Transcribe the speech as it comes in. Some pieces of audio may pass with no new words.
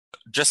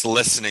just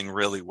listening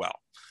really well.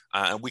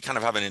 And we kind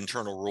of have an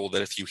internal rule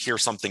that if you hear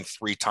something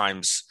 3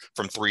 times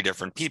from 3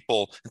 different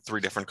people,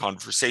 3 different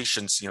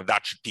conversations,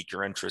 that should pique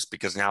your interest,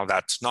 because now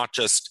that's not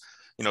just,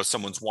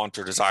 someone's want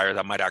or desire,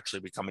 that might actually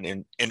become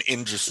an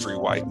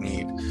industry-wide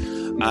need.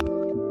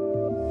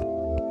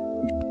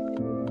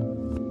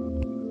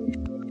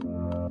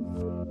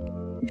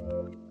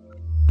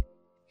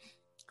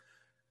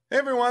 Hey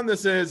everyone,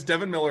 this is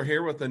Devin Miller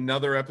here with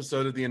another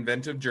episode of the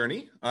Inventive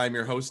Journey. I'm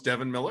your host,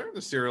 Devin Miller,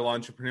 the serial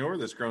entrepreneur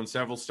that's grown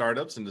several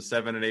startups into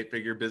 7- and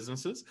 8-figure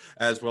businesses,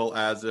 as well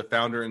as the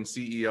founder and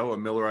CEO of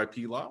Miller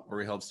IP Law, where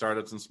we help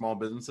startups and small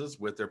businesses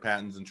with their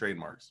patents and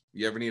trademarks.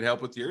 If you ever need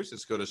help with yours,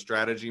 just go to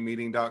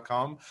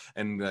strategymeeting.com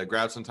and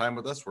grab some time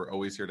with us. We're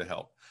always here to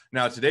help.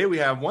 Now, today we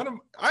have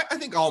I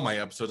think all my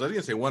episodes, I was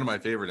going to say one of my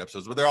favorite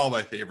episodes, but they're all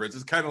my favorites.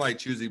 It's kind of like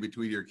choosing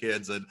between your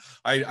kids. And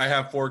I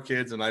have 4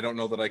 kids, and I don't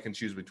know that I can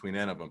choose between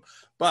any of them.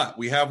 But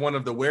we have one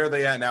of the Where Are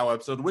They At Now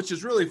episode, which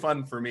is really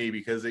fun for me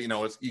because,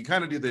 it's, you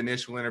kind of do the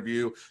initial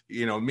interview,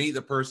 meet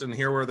the person,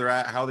 hear where they're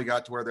at, how they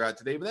got to where they're at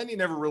today, but then you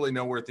never really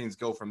know where things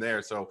go from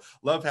there. So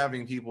love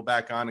having people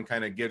back on and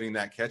kind of giving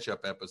that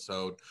catch-up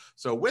episode.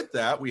 So with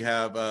that, we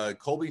have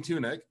Colby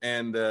Tunick,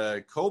 and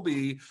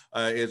Colby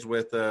is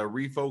with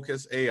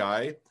Refocus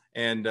AI.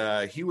 And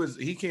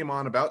he came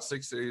on about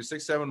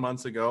 6-7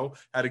 months ago,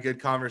 had a good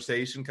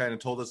conversation, kind of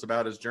told us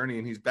about his journey,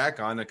 and he's back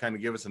on to kind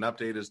of give us an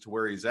update as to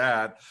where he's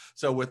at.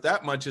 So with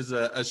that much as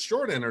a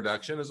short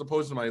introduction, as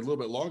opposed to my little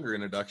bit longer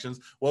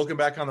introductions, welcome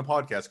back on the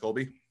podcast,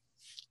 Colby.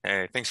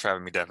 Hey, thanks for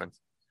having me, Devin.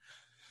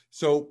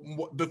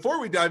 So before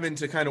we dive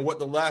into kind of what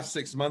the last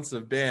 6 months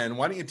have been,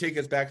 why don't you take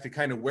us back to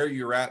kind of where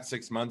you're at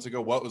 6 months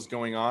ago, what was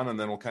going on, and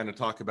then we'll kind of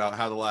talk about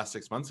how the last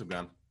 6 months have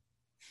gone.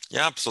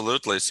 Yeah,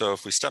 absolutely. So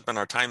if we step in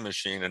our time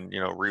machine and,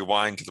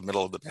 rewind to the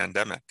middle of the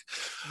pandemic,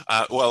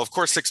 well, of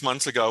course, 6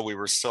 months ago, we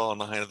were still on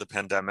the height of the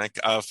pandemic.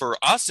 For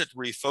us at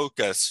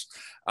Refocus,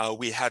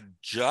 we had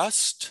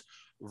just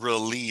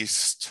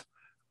released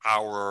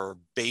our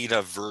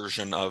beta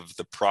version of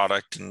the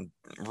product, and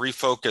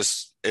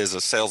Refocus is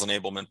a sales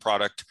enablement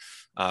product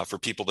for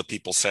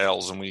people-to-people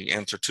sales, and we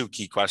answer 2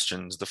 key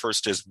questions. The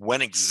first is,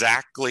 when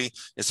exactly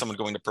is someone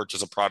going to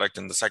purchase a product?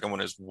 And the second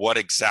one is, what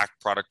exact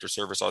product or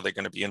service are they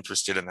going to be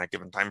interested in that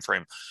given time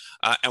frame?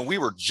 And we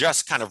were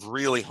just kind of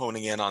really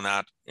honing in on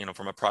that,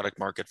 from a product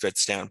market fit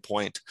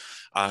standpoint.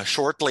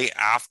 Shortly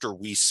after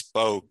we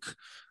spoke,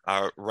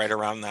 right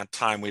around that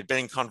time, we had been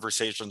in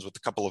conversations with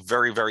a couple of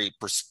very, very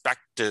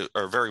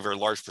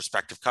large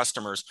prospective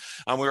customers.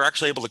 We were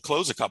actually able to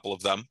close a couple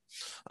of them.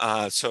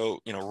 So,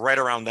 right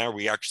around there,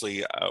 we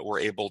actually were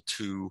able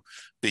to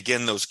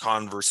begin those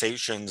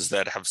conversations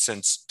that have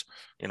since,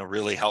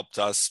 really helped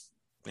us,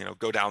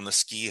 go down the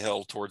ski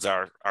hill towards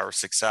our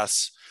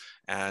success.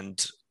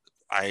 And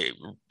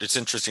it's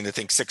interesting to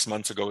think 6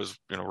 months ago is,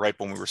 right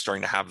when we were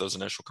starting to have those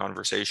initial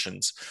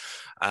conversations.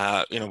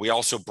 We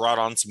also brought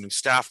on some new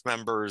staff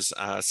members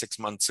 6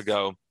 months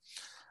ago.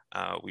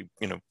 We,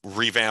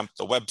 revamped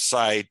the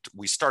website.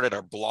 We started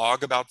our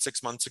blog about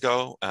 6 months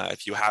ago.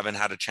 If you haven't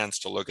had a chance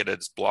to look at it,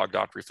 it's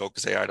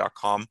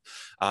blog.refocusai.com.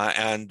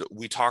 And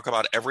we talk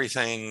about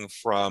everything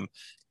from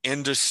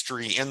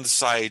industry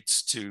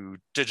insights to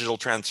digital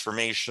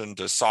transformation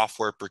to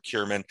software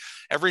procurement,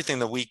 everything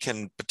that we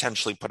can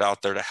potentially put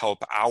out there to help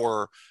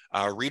our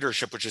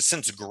readership, which has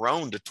since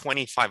grown to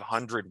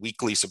 2,500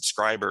 weekly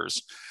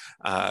subscribers,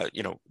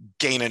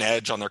 gain an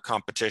edge on their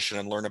competition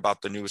and learn about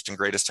the newest and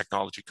greatest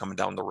technology coming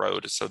down the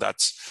road. So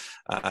that's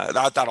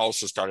that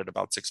also started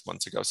about 6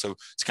 months ago. So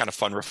it's kind of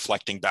fun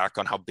reflecting back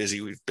on how busy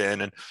we've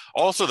been, and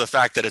also the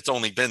fact that it's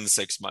only been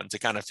 6 months. It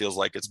kind of feels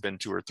like it's been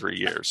 2 or 3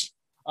 years.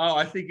 Oh,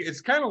 I think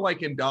it's kind of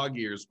like in dog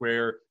years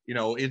where,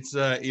 it's,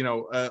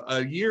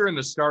 a year in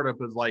a startup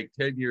is like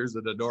 10 years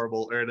at an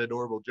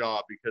adorable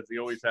job, because they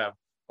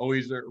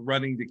always are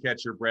running to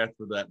catch your breath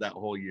for that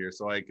whole year.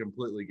 So I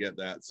completely get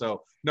that.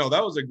 So no,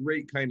 that was a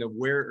great kind of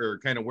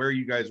where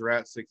you guys were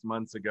at 6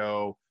 months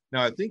ago.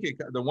 Now, I think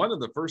one of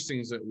the first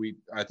things that we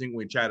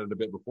chatted a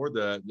bit before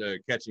the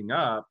catching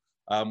up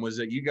was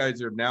that you guys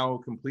have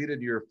now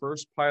completed your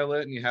first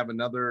pilot, and you have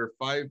another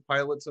 5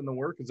 pilots in the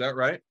work. Is that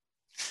right?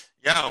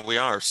 Yeah, we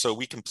are. So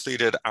we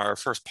completed our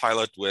first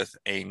pilot with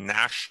a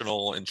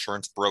national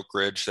insurance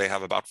brokerage. They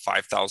have about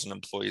 5,000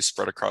 employees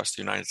spread across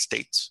the United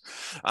States.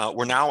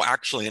 We're now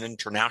actually an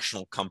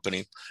international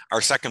company.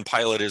 Our second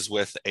pilot is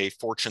with a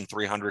Fortune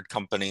 300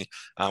 company.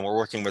 We're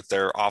working with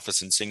their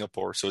office in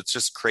Singapore. So it's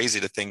just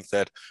crazy to think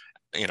that,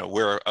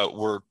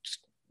 we're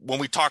when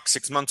we talked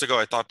 6 months ago,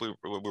 I thought we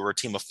were a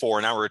team of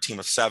 4. Now we're a team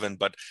of 7.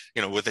 But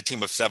with a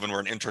team of 7,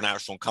 we're an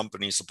international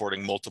company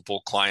supporting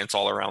multiple clients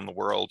all around the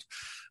world.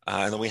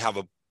 And then we have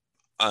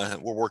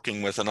we're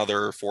working with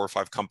another 4 or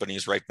 5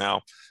 companies right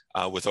now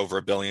with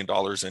over $1 billion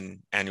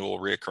in annual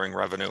recurring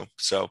revenue.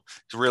 So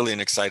it's really an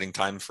exciting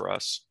time for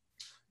us.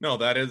 No,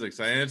 that is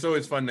exciting. It's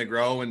always fun to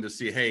grow and to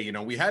see, hey,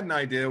 we had an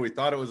idea. We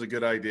thought it was a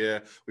good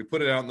idea. We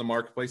put it out in the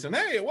marketplace and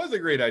hey, it was a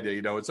great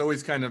idea. It's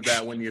always kind of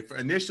that when you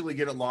initially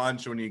get it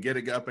launched, when you get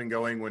it up and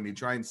going, when you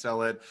try and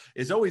sell it,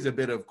 it's always a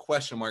bit of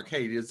question mark.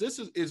 Hey,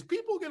 is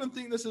people going to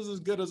think this is as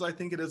good as I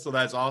think it is? So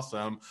that's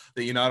awesome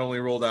that you not only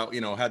rolled out,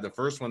 had the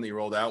first one that you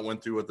rolled out,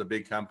 went through with the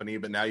big company,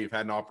 but now you've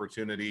had an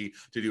opportunity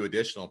to do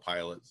additional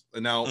pilots.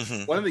 And now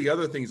one of the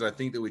other things I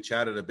think that we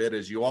chatted a bit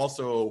is you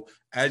also,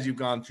 as you've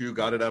gone through,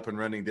 got it up and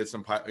running, did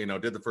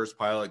the first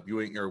pilot,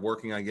 doing or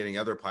working on getting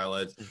other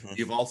pilots,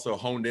 you've also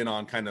honed in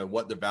on kind of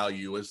what the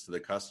value is to the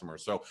customer.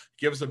 So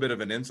give us a bit of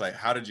an insight.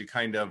 How did you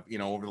kind of,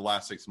 over the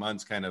last 6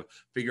 months, kind of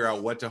figure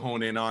out what to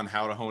hone in on,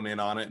 how to hone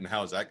in on it, and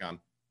how has that gone?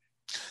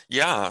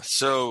 Yeah.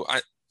 So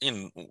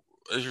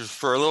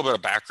for a little bit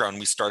of background,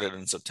 we started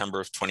in September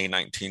of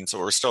 2019. So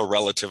we're still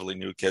relatively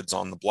new kids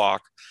on the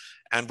block.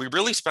 And we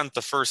really spent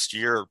the first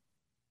year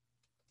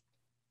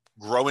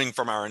growing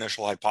from our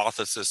initial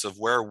hypothesis of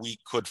where we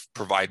could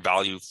provide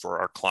value for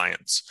our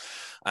clients.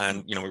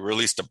 And, we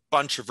released a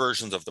bunch of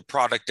versions of the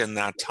product in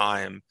that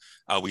time.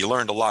 We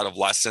learned a lot of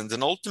lessons.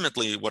 And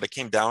ultimately, what it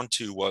came down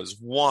to was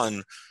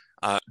one,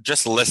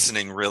 just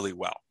listening really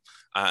well.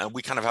 And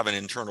we kind of have an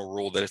internal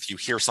rule that if you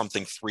hear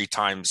something 3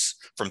 times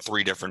from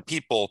 3 different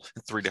people,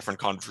 3 different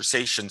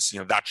conversations,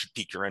 that should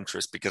pique your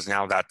interest, because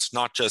now that's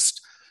not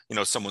just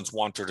someone's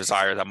want or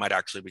desire, that might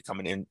actually become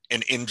an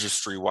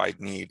industry-wide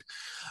need.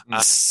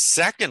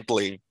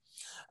 Secondly,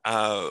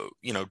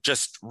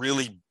 just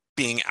really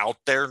being out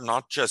there,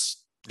 not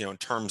just, in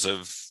terms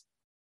of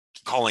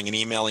calling and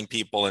emailing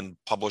people and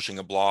publishing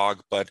a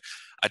blog, but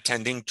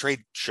attending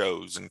trade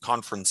shows and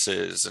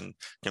conferences and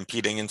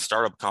competing in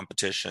startup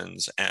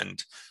competitions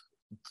and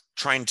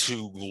trying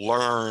to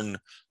learn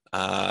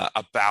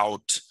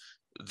about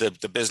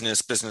the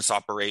business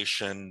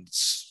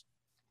operations,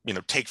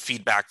 take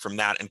feedback from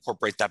that,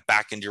 incorporate that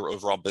back into your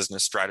overall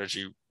business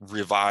strategy,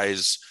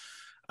 revise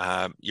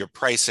your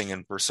pricing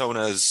and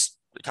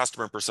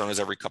customer personas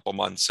every couple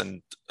months.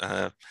 And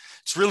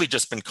it's really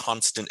just been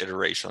constant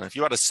iteration. If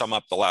you had to sum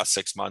up the last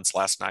 6 months,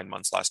 last 9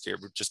 months, last year,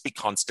 it would just be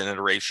constant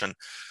iteration.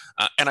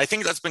 And I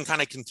think that's been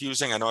kind of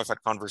confusing. I know I've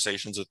had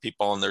conversations with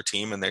people on their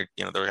team and they're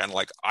kind of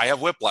like, I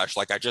have whiplash.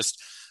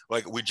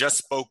 We just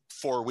spoke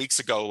 4 weeks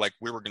ago, like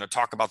we were going to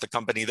talk about the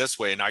company this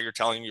way. And now you're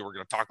telling me we're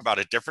going to talk about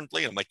it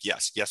differently. I'm like,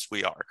 yes,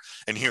 we are.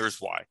 And here's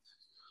why.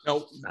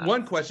 Now,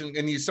 one question,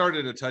 and you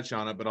started to touch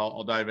on it, but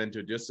I'll dive into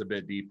it just a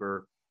bit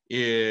deeper,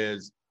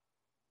 is,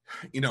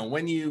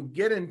 when you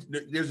get in,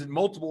 there's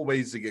multiple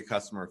ways to get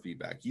customer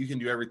feedback. You can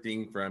do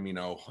everything from,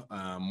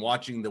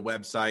 watching the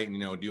website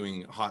and,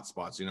 doing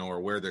hotspots,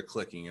 or where they're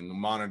clicking and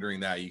monitoring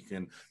that. You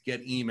can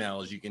get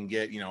emails, you can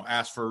get,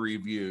 ask for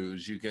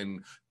reviews, you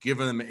can give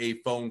them a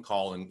phone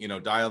call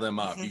and, dial them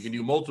up. You can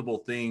do multiple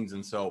things.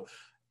 And so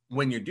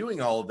when you're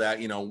doing all of that,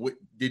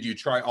 did you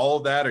try all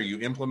of that? Are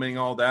you implementing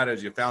all of that?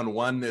 As you found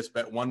one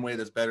way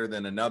that's better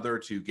than another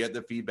to get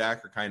the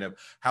feedback, or kind of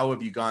how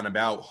have you gone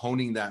about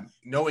honing that,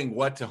 knowing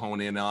what to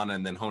hone in on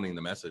and then honing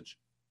the message?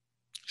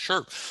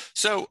 Sure.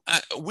 So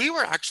we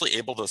were actually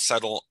able to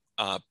settle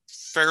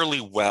fairly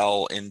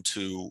well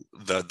into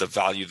the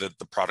value that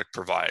the product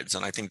provides.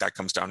 And I think that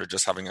comes down to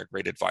just having a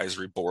great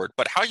advisory board.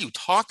 But how you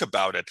talk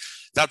about it,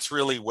 that's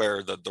really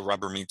where the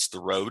rubber meets the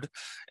road.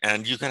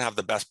 And you can have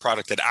the best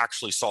product that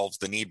actually solves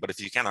the need. But if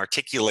you can't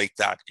articulate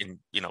that in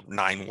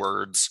 9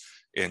 words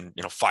in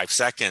 5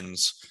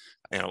 seconds,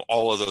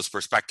 all of those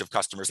prospective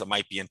customers that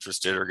might be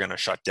interested are going to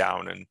shut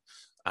down and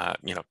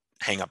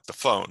hang up the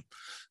phone.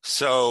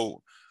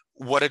 So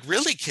what it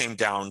really came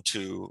down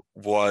to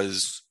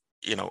was,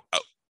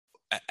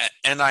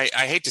 and I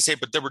hate to say it,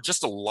 but there were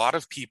just a lot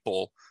of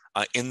people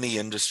in the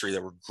industry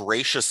that were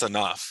gracious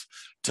enough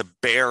to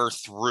bear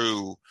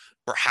through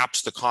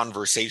perhaps the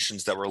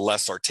conversations that were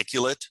less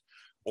articulate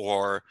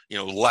or,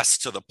 less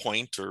to the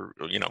point, or,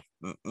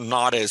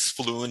 not as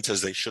fluent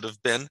as they should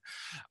have been.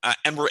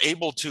 And were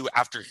able to,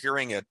 after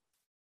hearing it,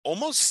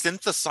 almost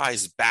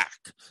synthesize back.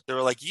 They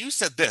were like, you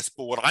said this,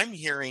 but what I'm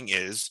hearing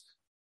is,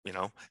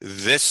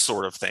 this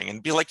sort of thing,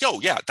 and be like, oh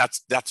yeah,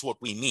 that's what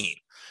we mean.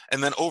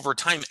 And then over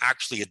time,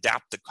 actually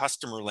adapt the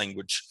customer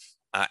language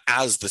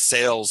as the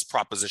sales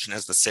proposition,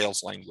 as the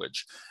sales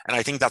language. And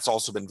I think that's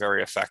also been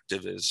very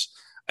effective, is,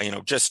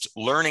 just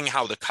learning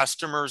how the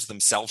customers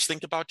themselves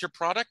think about your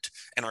product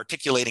and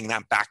articulating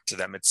that back to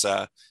them. It's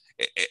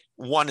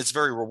one, it's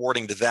very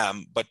rewarding to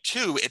them, but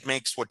 2, it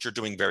makes what you're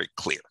doing very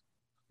clear.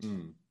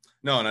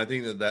 No, and I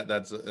think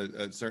that's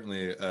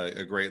certainly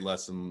a great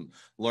lesson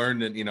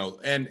learned,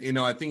 and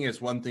I think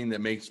it's one thing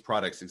that makes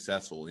products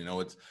successful.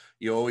 It's,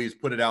 you always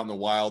put it out in the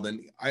wild,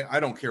 and I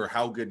don't care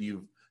how good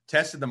you've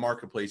tested the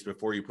marketplace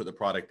before you put the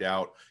product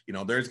out.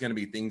 There's going to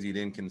be things you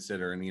didn't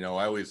consider, and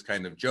I always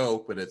kind of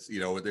joke, but it's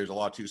there's a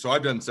lot to. So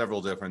I've done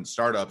several different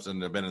startups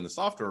and have been in the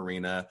software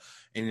arena,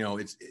 And,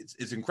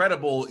 it's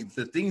incredible,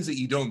 the things that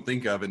you don't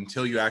think of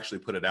until you actually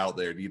put it out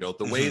there.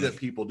 The way that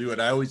people do it,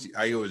 I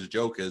always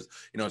joke is,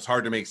 it's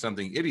hard to make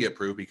something idiot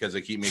proof because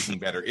they keep making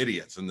better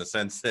idiots, in the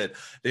sense that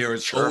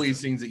there's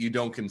always things that you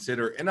don't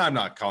consider. And I'm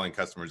not calling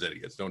customers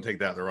idiots, don't take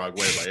that the wrong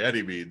way by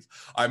any means.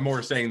 I'm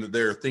more saying that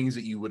there are things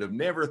that you would have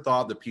never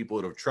thought that people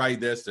would have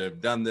tried this, that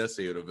have done this,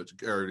 they would have,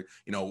 or,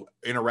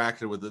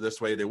 interacted with it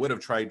this way, they would have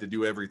tried to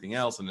do everything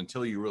else. And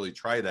until you really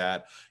try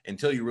that,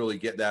 until you really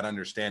get that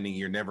understanding,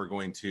 you're never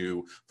going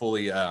to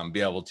fully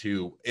be able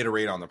to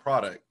iterate on the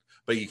product.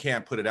 But you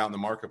can't put it out in the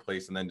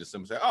marketplace and then just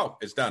simply say, oh,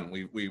 it's done.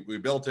 We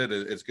built it.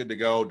 It's good to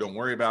go. Don't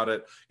worry about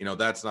it.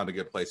 That's not a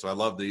good place. So I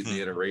love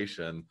the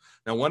iteration.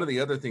 Now, one of the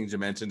other things you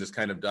mentioned, just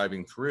kind of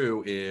diving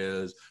through,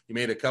 is you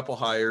made a couple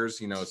hires.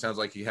 It sounds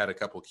like you had a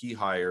couple key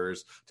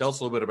hires. Tell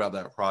us a little bit about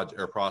that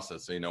project or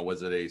process.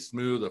 Was it a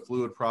smooth, a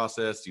fluid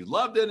process? You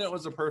loved it and it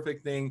was a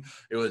perfect thing.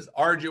 It was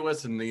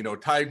arduous and,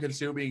 time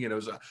consuming. And it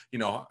was,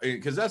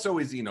 because that's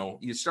always,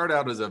 you start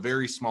out as a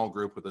very small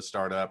group with a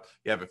startup.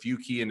 You have a few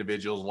key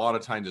individuals. A lot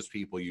of times it's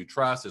people you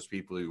trust, it's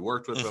people you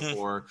worked with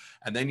before,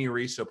 and then you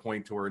reach a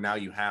point to where now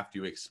you have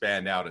to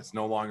expand out. It's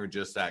no longer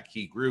just that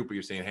key group, but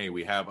you're saying, hey,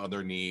 we have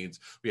other needs,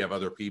 we have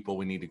other people,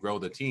 we need to grow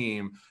the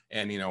team.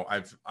 And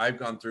I've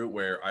gone through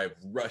where I've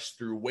rushed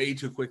through way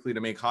too quickly to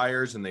make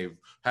hires, and they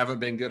haven't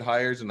been good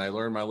hires, and I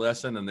learned my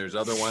lesson. And there's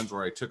other ones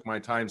where I took my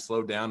time,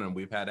 slowed down, and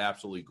we've had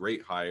absolutely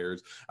great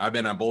hires. I've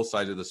been on both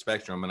sides of the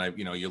spectrum, and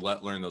you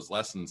learn those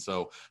lessons.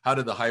 So how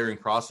did the hiring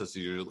process,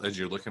 as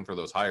you're looking for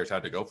those hires,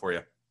 how'd it go for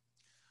you?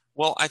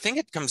 Well, I think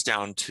it comes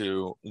down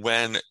to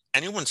when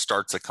anyone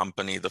starts a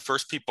company, the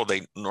first people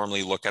they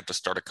normally look at to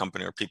start a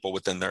company are people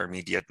within their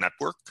immediate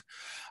network.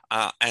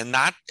 And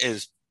that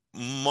is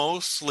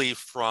mostly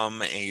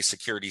from a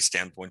security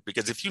standpoint,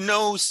 because if you've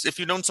known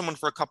someone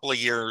for a couple of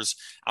years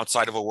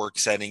outside of a work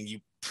setting, you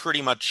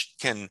pretty much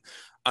can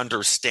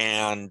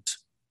understand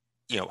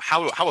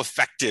how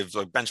effective,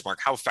 or benchmark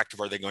how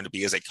effective are they going to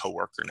be as a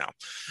coworker now.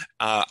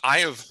 I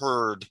have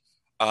heard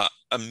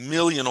a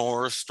million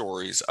horror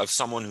stories of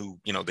someone who,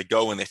 they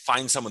go and they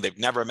find someone they've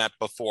never met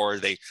before.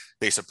 They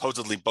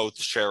supposedly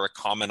both share a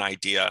common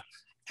idea,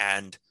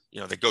 and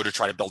they go to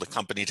try to build a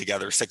company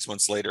together. 6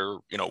 months later,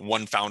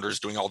 one founder is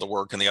doing all the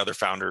work and the other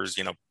founders,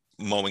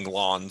 mowing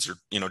lawns, or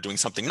doing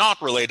something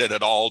not related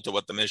at all to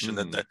what the mission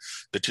that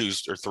the two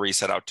or three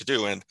set out to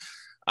do. And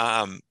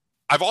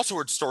I've also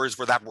heard stories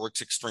where that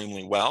works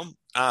extremely well,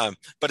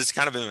 but it's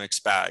kind of a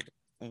mixed bag.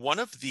 One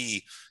of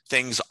the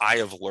things I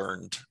have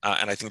learned,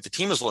 and I think the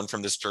team has learned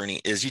from this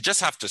journey, is you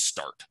just have to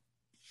start.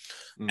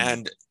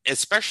 And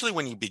especially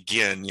when you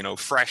begin,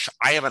 fresh,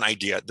 I have an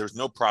idea, there's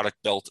no product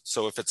built.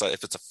 So if it's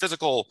a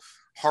physical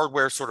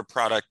hardware sort of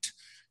product,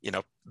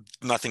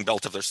 nothing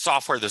built. If there's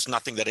software, there's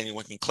nothing that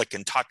anyone can click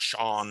and touch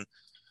on.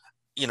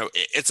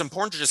 It's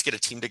important to just get a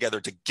team together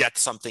to get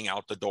something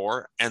out the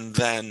door. And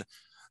then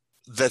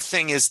the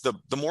thing is, the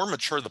more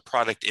mature the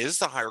product is,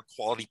 the higher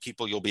quality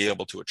people you'll be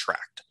able to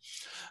attract.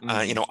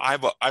 I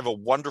have a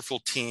wonderful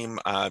team,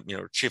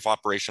 Chief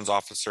Operations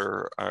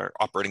Officer,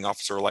 Operating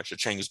Officer Elisha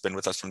Chang, who's been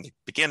with us from the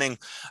beginning.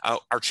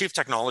 Our Chief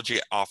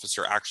Technology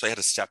Officer actually had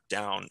to step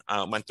down,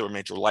 went through a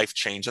major life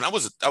change, and that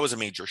was a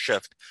major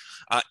shift.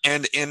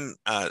 And in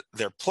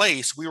their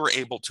place, we were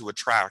able to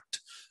attract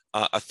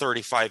a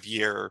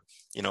 35-year,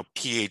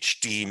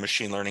 PhD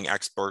machine learning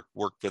expert,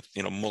 worked with,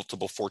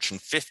 multiple Fortune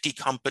 50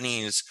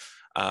 companies,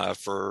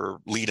 for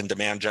lead and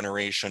demand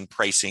generation,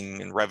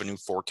 pricing and revenue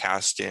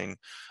forecasting,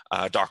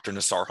 Dr.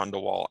 Nassar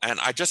Hundawal. And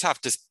I just have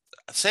to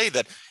say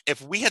that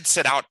if we had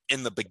set out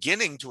in the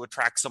beginning to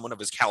attract someone of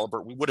his caliber,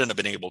 we wouldn't have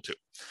been able to.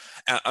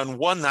 And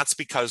one, that's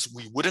because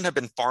we wouldn't have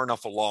been far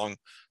enough along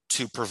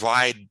to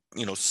provide,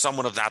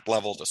 someone of that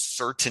level the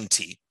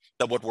certainty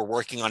that what we're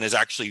working on is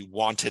actually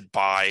wanted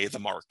by the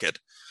market.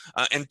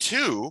 And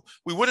two,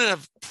 we wouldn't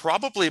have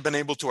probably been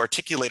able to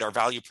articulate our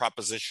value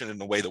proposition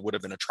in a way that would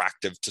have been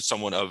attractive to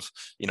someone of,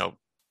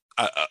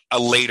 a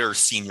later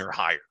senior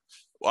hire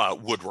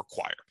would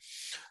require.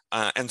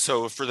 And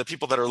so for the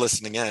people that are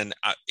listening in,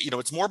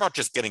 it's more about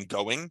just getting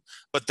going.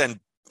 But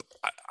then,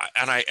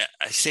 I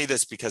say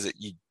this because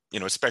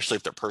especially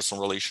if they're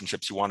personal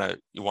relationships, you want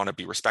to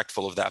be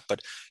respectful of that.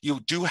 But you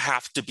do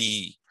have to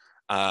be,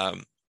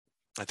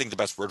 I think the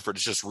best word for it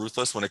is just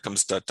ruthless when it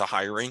comes to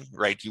hiring,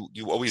 right?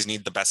 You always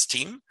need the best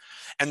team.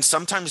 And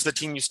sometimes the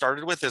team you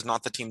started with is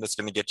not the team that's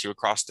going to get you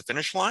across the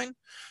finish line.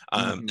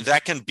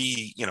 That can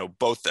be,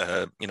 both,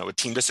 a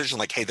team decision,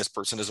 like, hey, this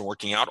person isn't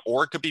working out,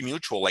 or it could be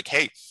mutual, like,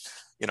 hey,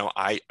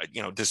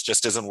 this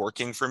just isn't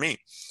working for me.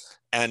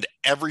 And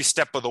every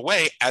step of the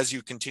way, as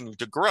you continue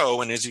to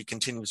grow and as you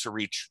continue to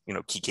reach,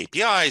 key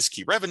KPIs,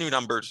 key revenue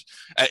numbers,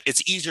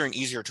 it's easier and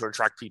easier to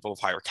attract people of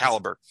higher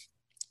caliber.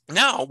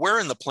 Now we're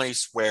in the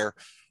place where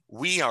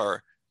we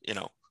are,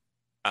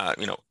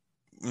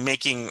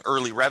 making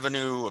early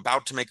revenue,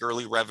 about to make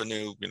early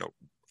revenue,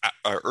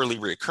 early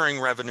recurring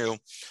revenue.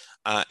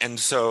 And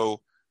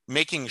so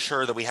making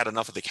sure that we had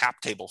enough of the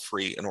cap table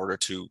free in order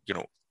to,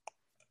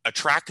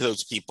 attract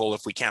those people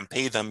if we can't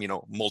pay them,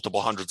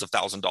 multiple hundreds of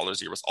 $1,000s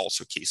a year was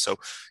also key. So,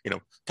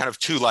 kind of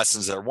two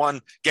lessons there.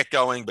 One, get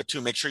going, but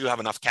two, make sure you have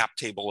enough cap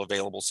table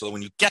available so that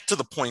when you get to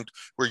the point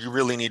where you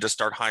really need to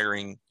start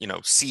hiring,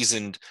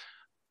 seasoned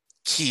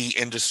key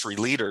industry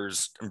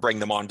leaders and bring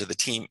them onto the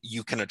team,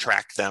 you can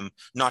attract them,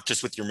 not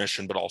just with your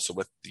mission, but also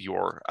with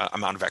your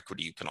amount of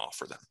equity you can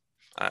offer them.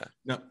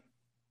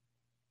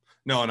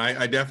 No, and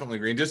I definitely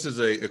agree. And just as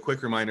a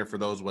quick reminder for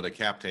those, what a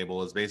cap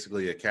table is,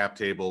 basically a cap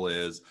table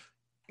is,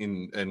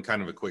 in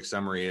kind of a quick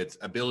summary, it's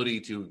ability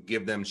to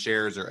give them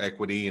shares or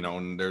equity,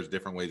 and there's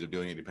different ways of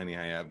doing it depending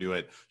how you have to do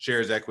it.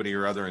 Shares, equity,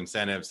 or other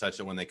incentives such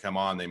that when they come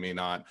on, they may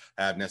not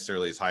have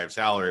necessarily as high of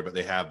salary, but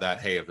they have that,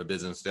 hey, if the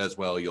business does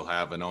well, you'll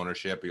have an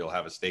ownership, or you'll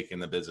have a stake in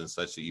the business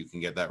such that you can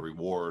get that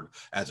reward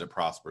as it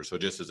prospers. So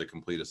just as a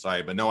complete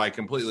aside, but no, I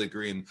completely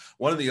agree. And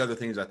one of the other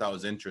things I thought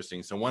was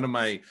interesting. So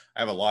I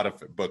have a lot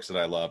of books that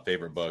I love,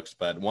 favorite books,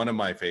 but one of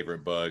my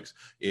favorite books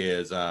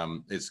is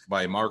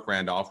by Mark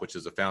Randolph, which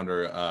is the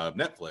founder of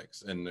Netflix.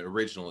 And the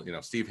original,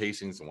 Steve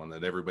Hastings, the one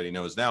that everybody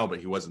knows now, but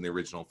he wasn't the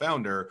original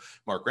founder.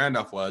 Mark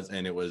Randolph was,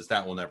 and it was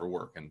That Will Never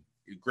Work. And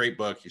great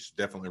book. You should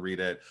definitely read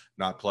it.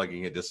 Not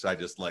plugging it. I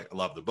just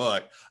love the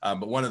book.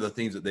 But one of the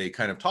things that they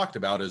kind of talked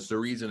about is the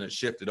reason it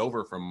shifted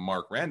over from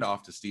Mark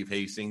Randolph to Steve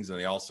Hastings, and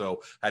they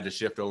also had to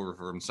shift over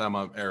from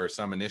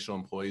some initial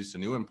employees to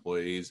new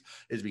employees,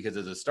 is because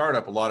as a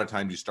startup, a lot of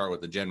times you start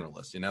with a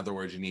generalist. In other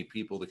words, you need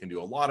people that can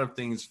do a lot of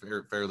things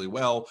fairly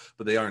well,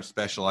 but they aren't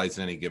specialized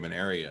in any given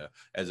area.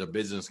 As a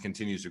business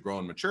continues to grow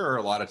and mature,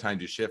 a lot of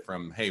times you shift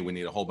from, hey, we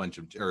need a whole bunch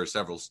of or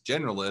several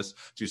generalists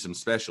to some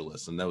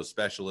specialists, and those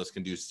specialists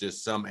can do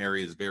just some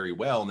areas very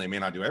well, and they may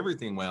not do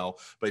everything well,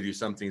 but they do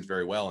some things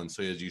very well. And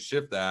so as you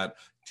shift that,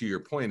 to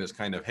your point, is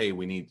kind of, hey,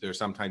 there's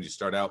sometimes you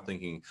start out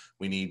thinking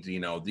we need,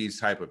 these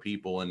type of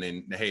people, and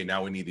then, hey,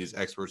 now we need these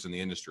experts in the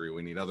industry,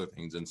 we need other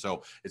things. And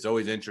so it's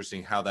always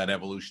interesting how that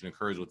evolution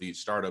occurs with each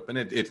startup, and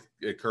it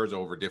occurs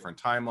over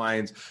different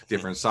timelines,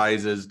 different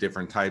sizes,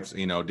 different types,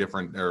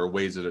 different or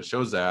ways that it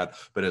shows that,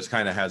 but it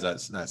kind of has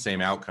that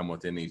same outcome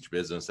within each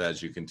business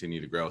as you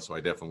continue to grow. So I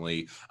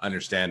definitely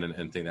understand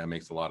and think that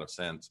makes a lot of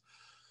sense.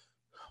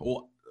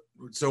 Well,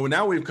 so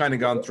now we've kind of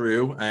gone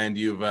through, and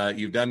you've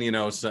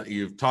done, so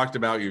you've talked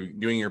about you're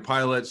doing your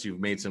pilots, you've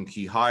made some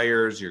key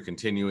hires, you're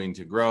continuing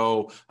to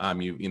grow.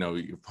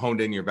 You've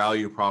honed in your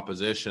value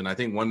proposition. I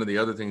think one of the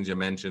other things you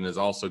mentioned is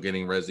also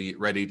getting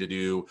ready to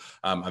do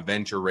a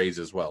venture raise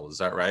as well. Is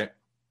that right?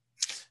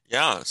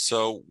 Yeah.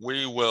 So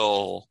we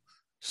will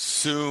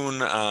soon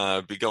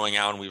be going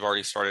out, and we've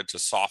already started to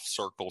soft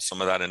circle some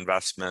of that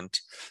investment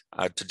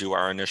to do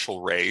our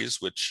initial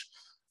raise, which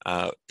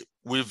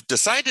we've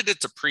decided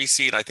it's a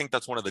pre-seed. I think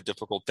that's one of the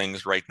difficult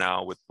things right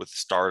now with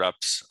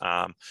startups.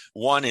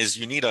 One is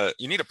you need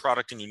a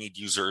product and you need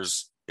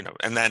users,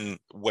 and then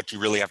what you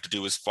really have to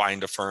do is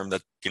find a firm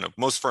that,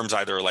 most firms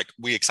either are like,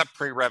 we accept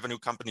pre-revenue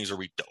companies or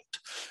we don't,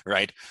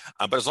 right?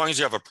 But as long as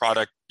you have a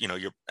product,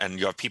 and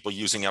you have people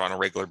using it on a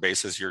regular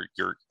basis,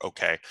 you're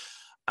okay.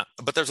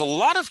 But there's a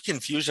lot of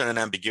confusion and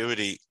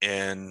ambiguity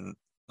in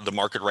the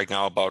market right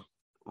now about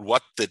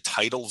what the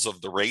titles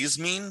of the raise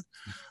mean.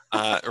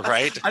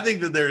 Right. I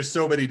think that there's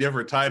so many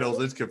different titles.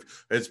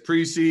 It's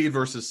pre-seed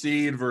versus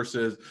seed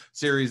versus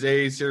Series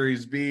A,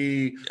 Series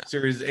B,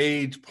 Series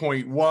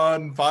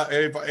H.1.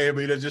 I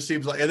mean, it just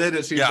seems like, and then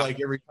it seems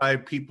like every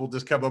time people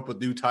just come up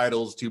with new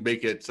titles to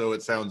make it so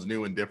it sounds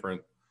new and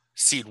different.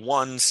 Seed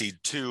 1, seed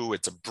 2,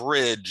 it's a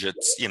bridge.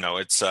 It's,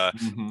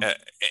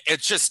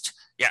 it's just,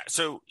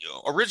 so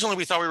originally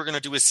we thought we were going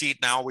to do a seed.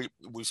 Now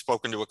we've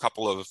spoken to a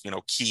couple of,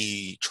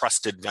 key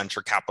trusted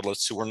venture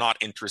capitalists who we're not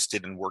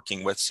interested in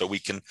working with. So we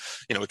can,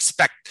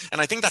 expect.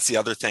 And I think that's the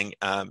other thing,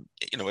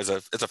 as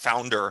a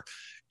founder,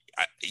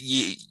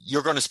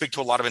 you're going to speak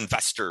to a lot of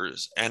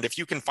investors. And if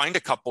you can find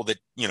a couple that,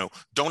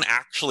 don't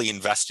actually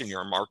invest in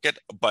your market,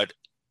 but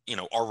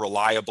are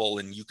reliable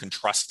and you can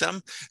trust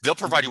them, they'll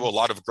provide you a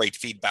lot of great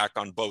feedback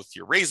on both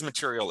your raise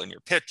material and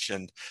your pitch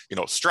and,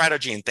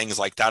 strategy and things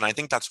like that. And I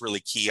think that's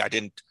really key. I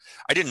didn't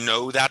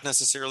know that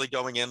necessarily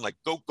going in. Like,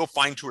 go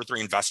find 2 or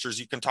 3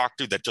 investors you can talk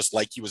to that just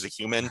like you as a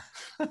human,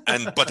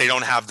 but they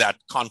don't have that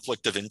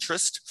conflict of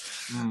interest.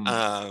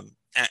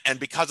 And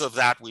because of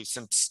that, we've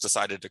since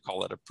decided to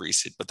call it a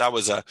pre-seed. But that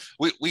was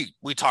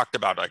we talked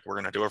about, like, we're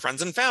going to do a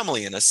friends and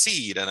family and a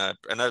seed and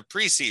a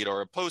pre-seed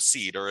or a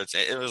post-seed, or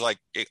it was like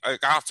it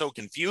got so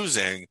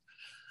confusing.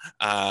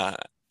 But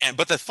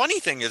the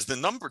funny thing is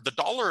the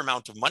dollar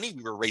amount of money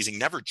we were raising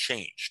never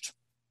changed.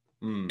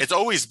 It's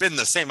always been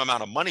the same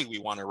amount of money we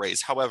want to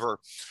raise. However,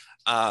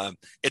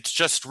 it's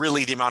just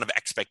really the amount of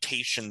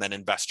expectation that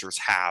investors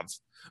have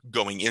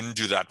going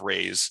into that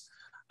raise.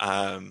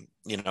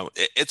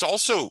 It's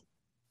also,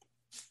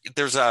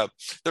 there's a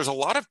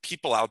lot of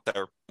people out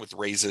there with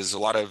raises, a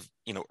lot of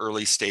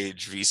early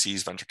stage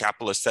VCs, venture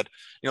capitalists that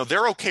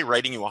they're okay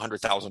writing you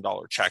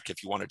 $100,000 check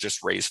if you want to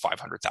just raise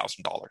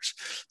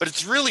 $500,000. But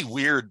it's really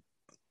weird,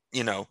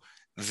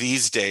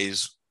 these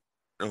days,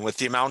 with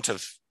the amount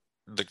of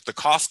the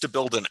cost to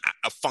build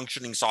a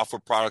functioning software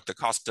product, the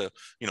cost to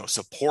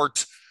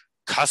support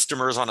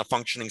customers on a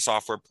functioning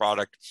software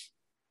product.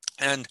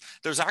 And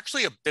there's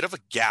actually a bit of a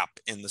gap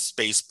in the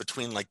space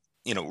between like,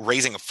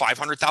 raising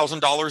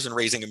 $500,000 and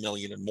raising $1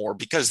 million and more,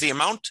 because the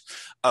amount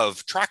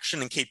of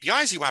traction and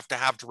KPIs you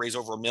have to raise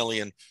over $1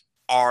 million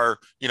are,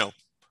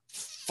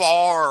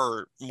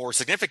 far more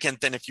significant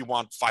than if you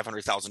want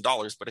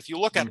 $500,000. But if you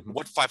look at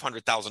what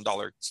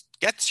 $500,000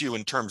 gets you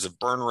in terms of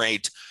burn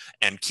rate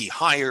and key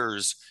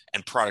hires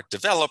and product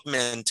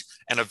development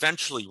and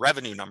eventually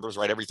revenue numbers,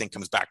 right? Everything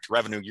comes back to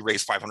revenue. You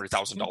raise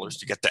 $500,000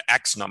 to get to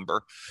X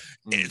number.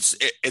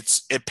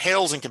 It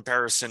pales in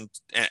comparison.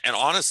 And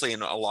honestly,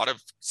 in a lot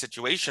of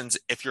situations,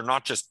 if you're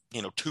not just,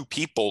 two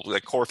people,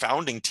 the core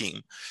founding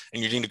team,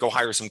 and you need to go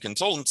hire some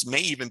consultants,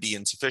 may even be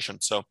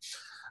insufficient. So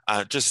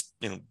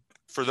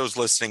for those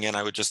listening in,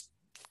 I would just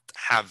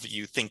have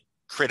you think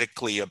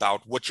critically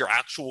about what your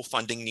actual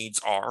funding needs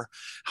are,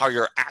 how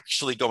you're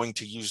actually going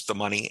to use the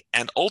money,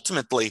 and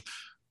ultimately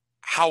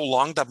how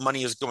long that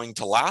money is going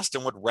to last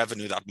and what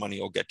revenue that money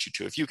will get you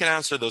to. If you can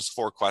answer those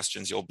 4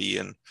 questions, you'll be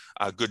in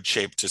good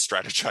shape to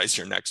strategize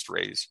your next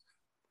raise.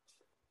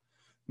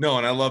 No,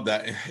 and I love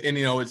that. And,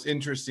 it's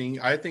interesting.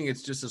 I think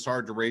it's just as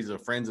hard to raise a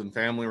friends and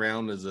family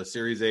round as a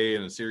Series A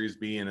and a Series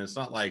B. And it's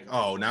not like,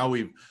 oh, now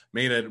we've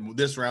made it,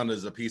 this round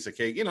is a piece of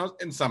cake,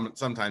 and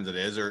sometimes it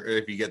is, or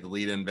if you get the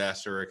lead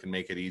investor, it can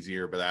make it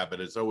easier for that.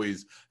 But it's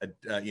always,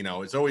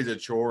 it's always a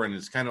chore. And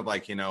it's kind of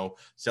like,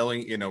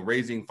 selling,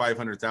 raising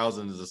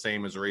 500,000 is the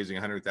same as raising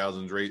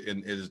 100,000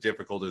 and is as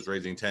difficult as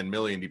raising 10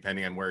 million,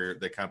 depending on where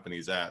the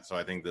company's at. So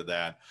I think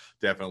that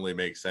definitely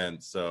makes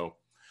sense. So,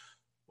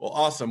 well,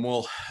 awesome.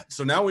 Well,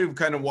 so now we've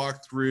kind of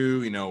walked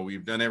through,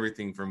 we've done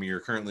everything from you're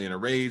currently in a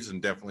raise,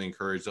 and definitely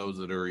encourage those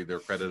that are either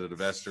accredited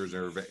investors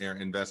or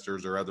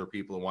investors or other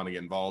people who want to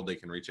get involved, they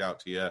can reach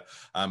out to you.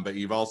 But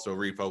you've also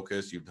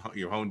refocused, you've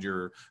honed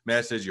your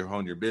message, you've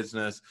honed your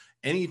business.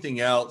 Anything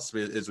else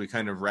as we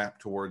kind of wrap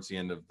towards the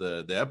end of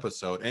the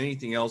episode,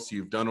 anything else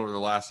you've done over the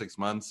last 6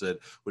 months that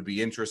would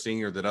be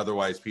interesting or that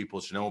otherwise people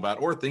should know about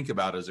or think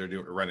about as they're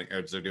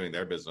doing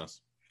their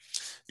business?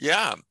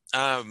 Yeah.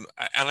 And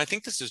I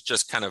think this is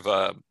just kind of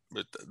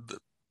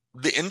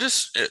the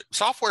industry.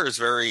 Software is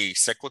very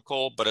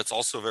cyclical, but it's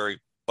also very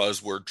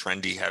buzzword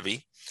trendy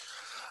heavy.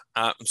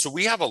 So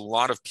we have a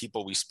lot of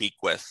people we speak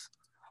with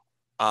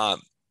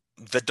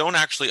that don't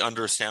actually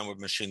understand what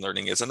machine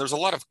learning is. And there's a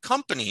lot of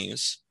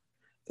companies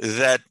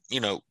that,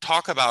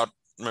 talk about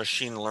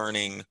machine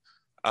learning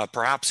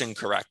perhaps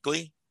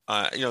incorrectly.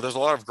 There's a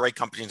lot of great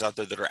companies out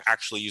there that are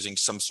actually using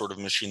some sort of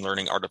machine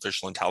learning,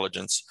 artificial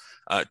intelligence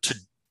to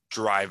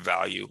drive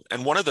value.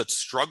 And one of the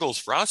struggles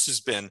for us has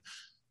been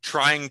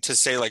trying to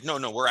say like, no,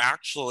 we're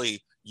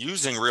actually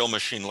using real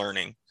machine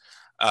learning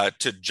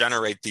to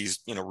generate these,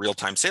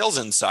 real-time sales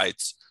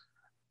insights.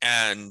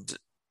 And,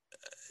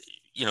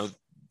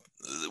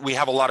 we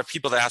have a lot of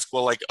people that ask,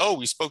 well, like, oh,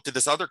 we spoke to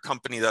this other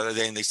company the other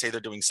day and they say they're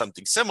doing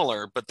something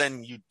similar, but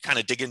then you kind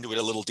of dig into it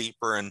a little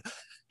deeper and,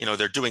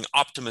 they're doing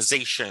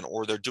optimization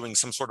or they're doing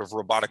some sort of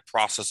robotic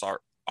process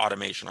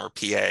automation,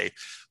 RPA,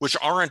 which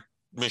aren't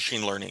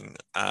machine learning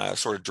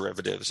sort of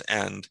derivatives.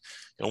 And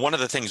one of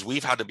the things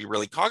we've had to be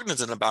really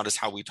cognizant about is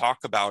how we talk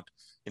about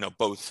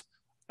both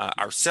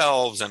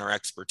ourselves and our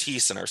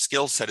expertise and our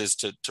skill set is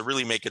to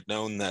really make it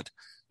known that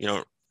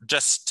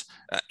just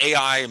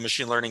AI and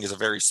machine learning is a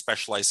very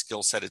specialized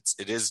skill set.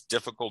 It is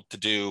difficult to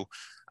do,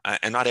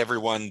 and not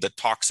everyone that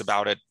talks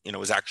about it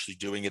is actually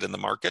doing it in the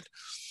market.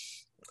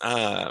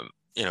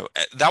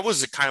 That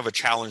was a kind of a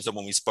challenge that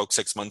when we spoke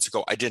 6 months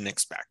ago I didn't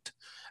expect.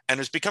 And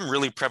it's become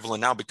really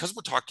prevalent now because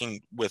we're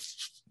talking with,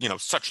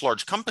 such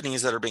large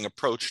companies that are being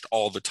approached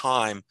all the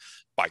time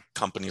by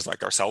companies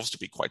like ourselves, to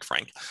be quite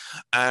frank.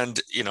 And,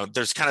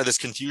 there's kind of this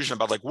confusion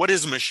about like, what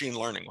is machine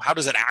learning? How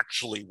does it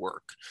actually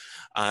work?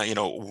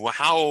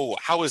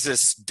 How is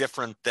this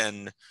different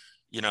than,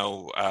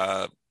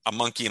 a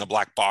monkey in a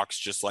black box,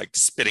 just like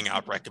spitting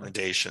out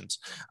recommendations?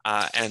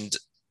 I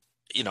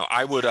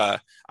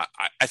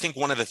think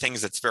one of the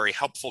things that's very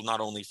helpful, not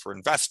only for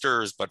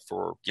investors, but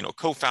for,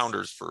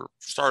 co-founders, for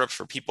startups,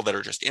 for people that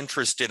are just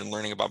interested in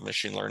learning about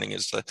machine learning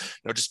is to,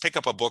 just pick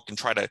up a book and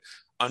try to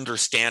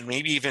understand,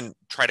 maybe even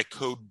try to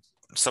code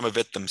some of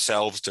it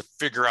themselves to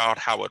figure out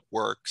how it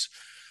works.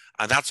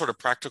 That sort of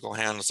practical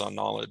hands-on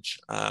knowledge,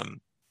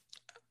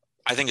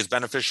 I think is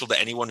beneficial to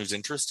anyone who's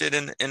interested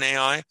in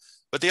AI.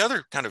 But the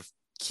other kind of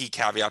key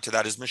caveat to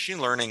that is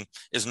machine learning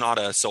is not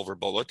a silver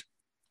bullet.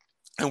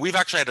 And we've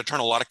actually had to turn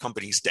a lot of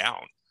companies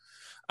down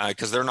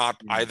because they're not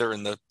either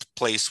in the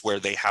place where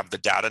they have the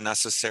data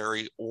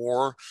necessary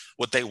or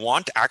what they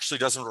want actually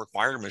doesn't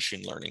require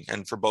machine learning.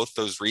 And for both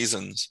those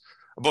reasons,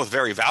 both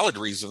very valid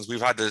reasons,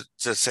 we've had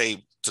to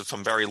say to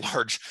some very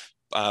large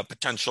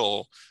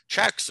potential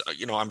checks,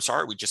 I'm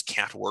sorry, we just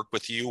can't work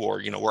with you,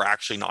 or, we're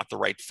actually not the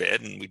right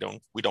fit, and we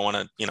don't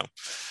want to,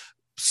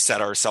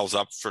 set ourselves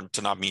up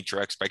to not meet your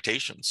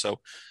expectations. So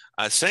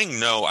saying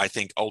no, I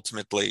think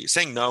ultimately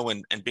saying no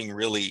and being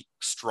really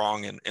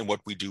strong in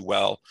what we do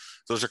well,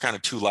 those are kind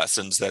of 2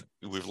 lessons that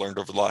we've learned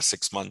over the last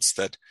 6 months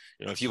that,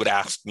 if you would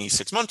ask me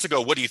 6 months ago,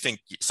 what do you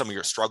think some of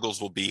your struggles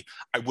will be?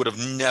 I would have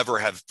never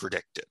have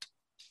predicted.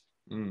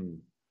 Mm.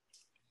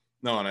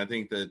 No, and I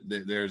think that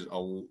there's a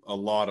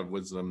lot of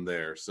wisdom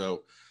there.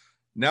 So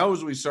now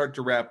as we start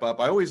to wrap up,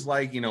 I always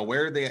like,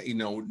 where are they at?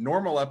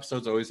 Normal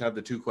episodes always have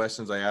the two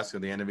questions I ask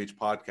at the end of each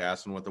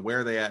podcast. And with the where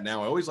are they at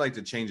now, I always like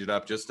to change it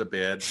up just a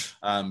bit.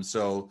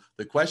 So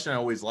the question I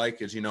always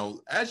like is,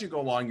 as you go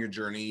along your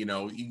journey,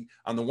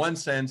 on the one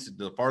sense,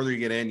 the farther you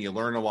get in, you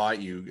learn a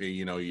lot,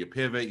 you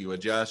pivot, you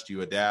adjust,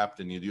 you adapt,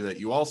 and you do that.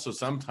 You also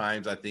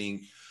sometimes, I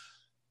think,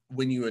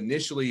 when you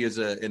initially as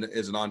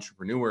an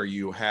entrepreneur,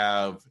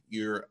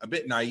 you're a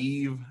bit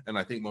naive, and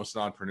I think most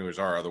entrepreneurs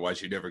are, otherwise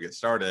you'd never get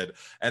started.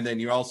 And then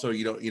you also,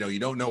 you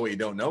don't know what you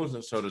don't know,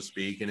 so to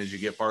speak. And as you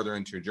get farther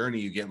into your journey,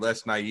 you get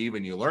less naive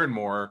and you learn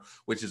more,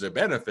 which is a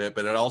benefit,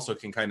 but it also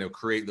can kind of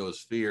create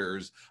those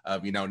fears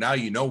of,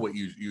 now what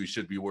you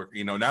should be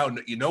working, now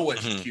what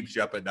keeps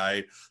you up at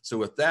night. So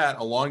with that,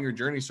 along your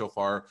journey so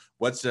far,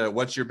 what's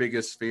your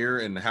biggest fear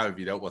and how have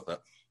you dealt with it?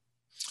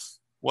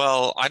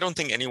 Well, I don't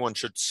think anyone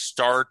should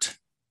start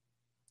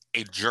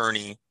a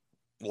journey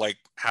like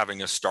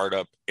having a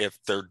startup if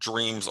their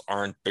dreams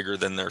aren't bigger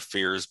than their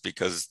fears,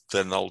 because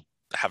then they'll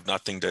have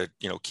nothing to,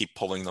 keep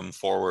pulling them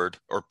forward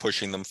or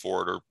pushing them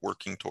forward or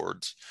working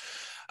towards.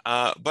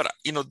 But,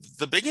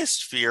 the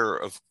biggest fear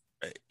of,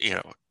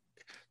 it's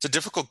a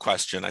difficult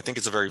question. I think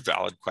it's a very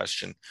valid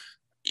question.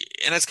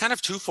 And it's kind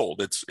of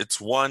twofold. It's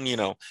one,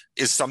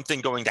 is something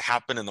going to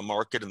happen in the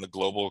market, in the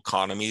global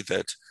economy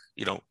that,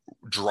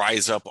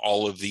 dries up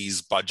all of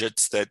these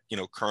budgets that,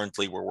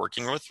 currently we're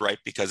working with, right?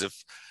 Because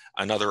if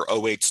another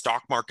 '08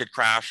 stock market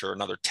crash or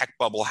another tech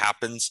bubble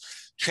happens,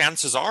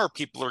 chances are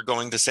people are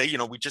going to say,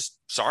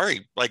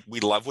 sorry, like, we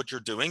love what you're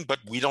doing, but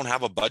we don't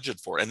have a budget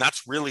for it. And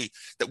that's really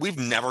that we've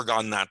never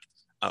gotten that.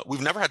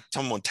 We've never had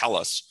someone tell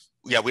us,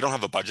 yeah, we don't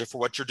have a budget for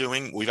what you're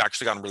doing. We've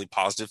actually gotten really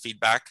positive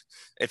feedback.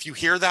 If you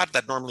hear that,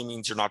 that normally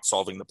means you're not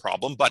solving the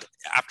problem. But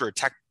after a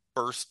tech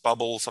burst,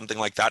 bubble, something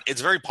like that,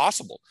 it's very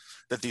possible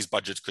that these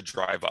budgets could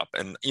drive up.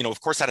 And, of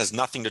course, that has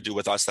nothing to do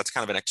with us. That's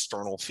kind of an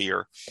external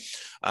fear.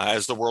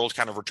 As the world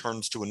kind of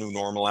returns to a new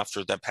normal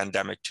after the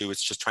pandemic too,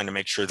 it's just trying to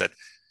make sure that,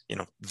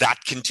 that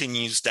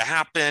continues to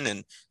happen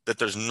and that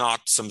there's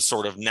not some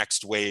sort of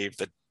next wave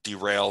that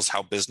derails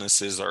how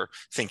businesses are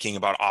thinking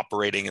about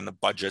operating in the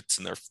budgets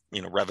and their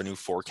revenue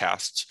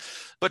forecasts.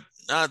 But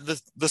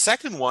the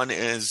second one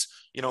is,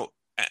 and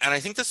I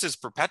think this is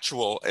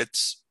perpetual.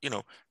 It's,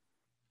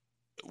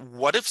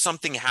 what if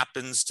something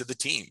happens to the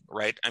team,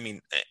 right? I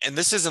mean, and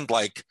this isn't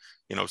like,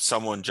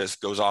 someone just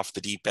goes off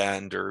the deep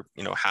end or,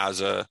 has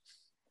a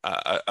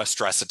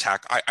stress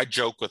attack. I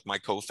joke with my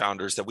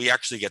co-founders that we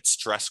actually get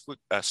stress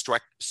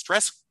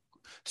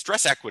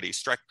equity,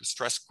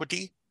 stress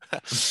equity.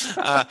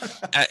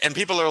 And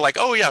people are like,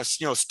 oh yes,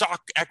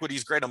 stock equity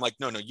is great. I'm like,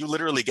 no, you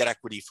literally get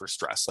equity for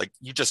stress. Like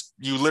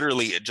you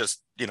literally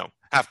just,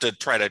 have to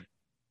try to,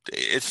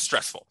 it's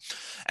stressful.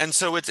 And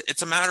so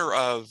it's a matter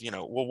of,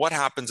 well, what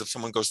happens if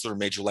someone goes through a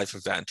major life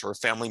event or a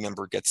family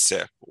member gets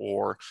sick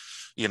or,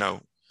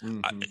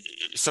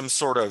 some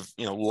sort of,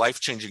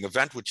 life-changing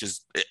event, which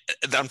is,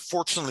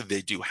 unfortunately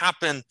they do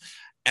happen.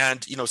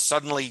 And,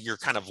 suddenly you're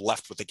kind of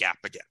left with a gap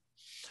again.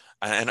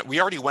 And we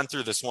already went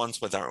through this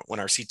once with when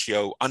our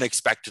CTO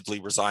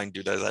unexpectedly resigned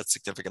due to that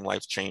significant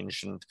life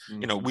change. And,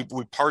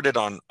 we parted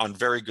on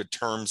very good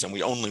terms, and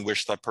we only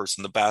wish that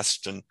person the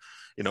best. And,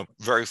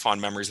 very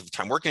fond memories of the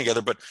time working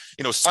together. But,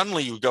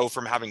 suddenly you go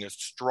from having a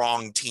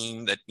strong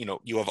team that,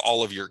 you have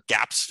all of your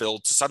gaps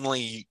filled to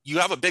suddenly you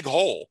have a big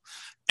hole.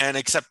 And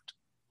except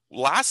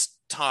last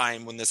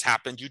time when this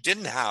happened, you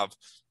didn't have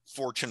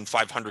Fortune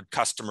 500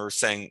 customers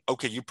saying,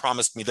 okay, you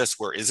promised me this,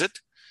 where is it?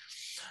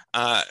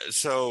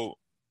 So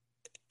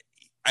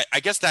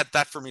I guess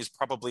that for me is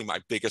probably my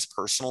biggest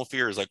personal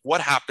fear, is like, what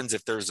happens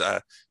if there's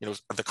the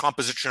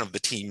composition of the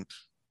team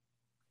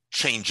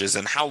changes,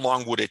 and how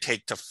long would it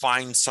take to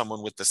find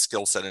someone with the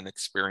skill set and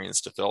experience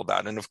to fill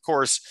that? And of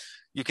course,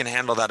 you can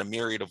handle that a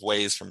myriad of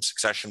ways, from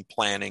succession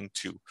planning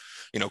to,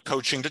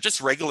 coaching, to just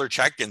regular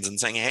check-ins and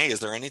saying, hey, is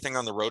there anything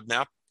on the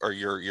roadmap or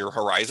your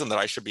horizon that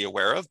I should be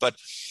aware of? But,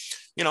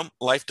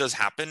 life does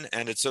happen,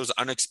 and it's those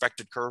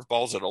unexpected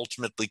curveballs that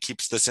ultimately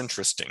keeps this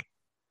interesting.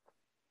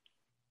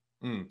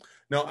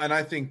 No, and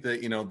I think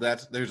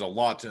that, there's a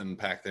lot to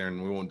unpack there,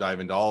 and we won't dive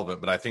into all of it,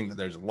 but I think that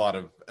there's a lot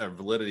of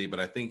validity. But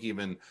I think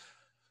even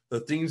the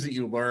things that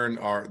you learn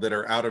that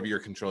are out of your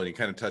control, and you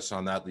kind of touched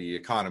on that, the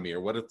economy, or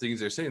what if things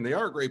they're saying they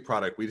are a great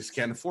product, we just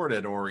can't afford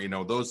it, or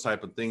those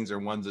type of things are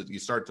ones that you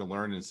start to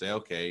learn and say,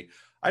 okay,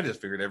 I just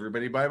figured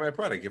everybody buy my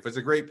product if it's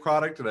a great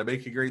product and I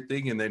make a great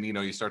thing, and then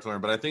you start to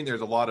learn. But I think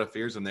there's a lot of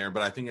fears in there,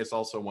 but I think it's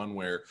also one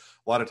where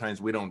a lot of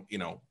times we don't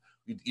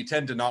you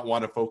tend to not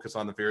want to focus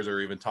on the fears or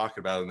even talk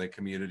about it in the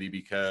community,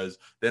 because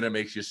then it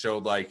makes you show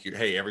like,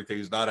 hey,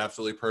 everything's not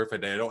absolutely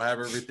perfect. I don't have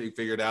everything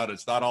figured out.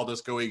 It's not all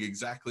just going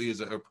exactly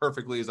as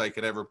perfectly as I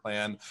could ever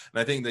plan.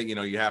 And I think that,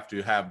 you have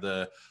to have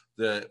the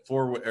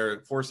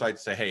foresight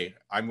to say, hey,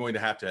 I'm going to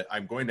have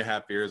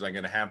fears. I'm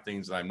going to have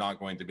things that I'm not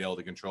going to be able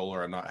to control,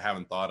 or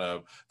haven't thought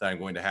of, that I'm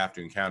going to have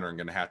to encounter and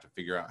going to have to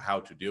figure out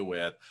how to deal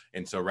with.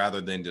 And so rather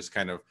than just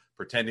kind of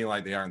pretending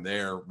like they aren't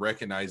there,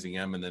 recognizing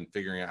them, and then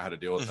figuring out how to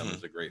deal with them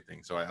is a great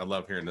thing. So I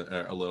love hearing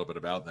a little bit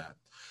about that.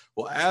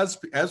 Well, as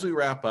we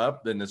wrap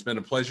up, then it's been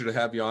a pleasure to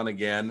have you on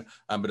again.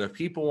 But if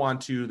people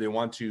want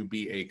to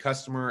be a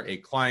customer, a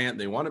client,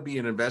 they want to be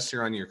an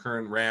investor on your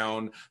current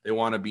round, they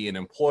want to be an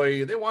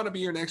employee, they want to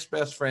be your next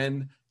best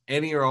friend,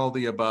 any or all of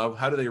the above,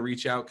 how do they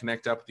reach out,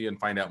 connect up with you, and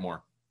find out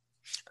more?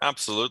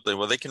 Absolutely.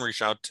 Well, they can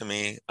reach out to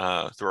me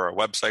through our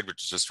website,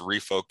 which is just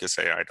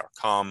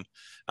refocusai.com.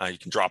 You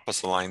can drop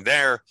us a line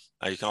there.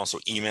 You can also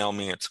email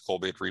me. It's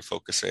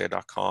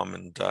colby@refocusai.com.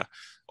 And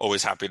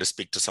always happy to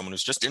speak to someone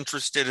who's just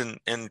interested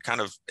in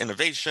kind of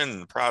innovation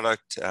and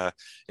product. I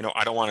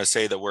don't want to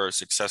say that we're a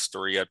success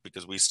story yet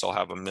because we still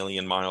have a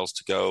million miles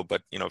to go.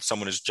 But, if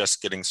someone is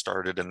just getting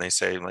started and they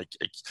say, like,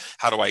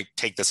 how do I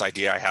take this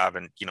idea I have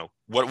and,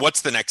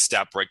 what's the next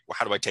step, right?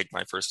 How do I take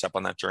my first step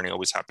on that journey?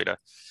 Always happy to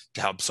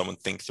help someone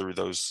think through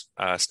those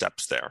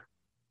steps there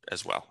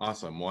as well.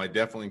 Awesome. Well, I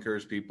definitely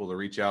encourage people to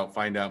reach out,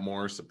 find out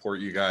more, support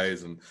you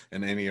guys, and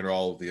any and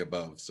all of the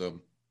above.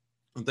 So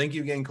well, thank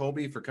you again,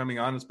 Colby, for coming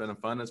on. It's been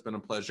fun. It's been a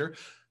pleasure.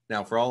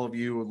 Now, for all of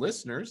you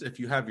listeners, if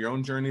you have your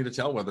own journey to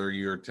tell, whether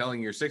you're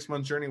telling your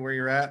 6-month journey where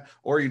you're at,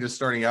 or you're just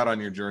starting out on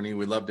your journey,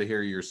 we'd love to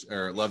hear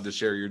love to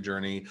share your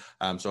journey.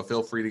 So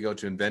feel free to go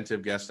to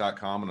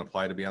inventiveguest.com and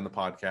apply to be on the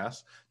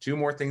podcast. 2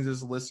 more things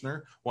as a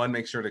listener. 1,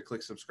 make sure to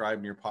click subscribe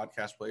in your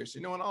podcast player so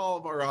you know when all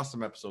of our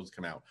awesome episodes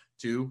come out.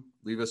 2,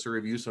 leave us a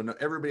review so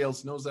everybody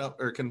else knows that,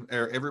 or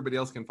everybody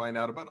else can find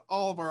out about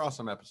all of our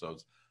awesome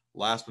episodes.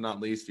 Last but not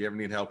least, if you ever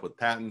need help with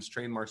patents,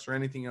 trademarks, or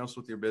anything else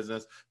with your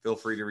business, feel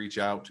free to reach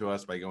out to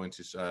us by going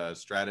to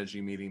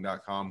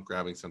strategymeeting.com,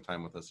 grabbing some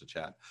time with us to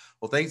chat.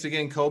 Well, thanks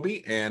again,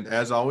 Colby. And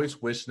as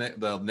always, wish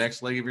the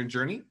next leg of your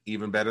journey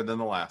even better than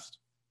the last.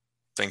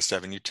 Thanks,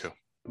 Devin. You too.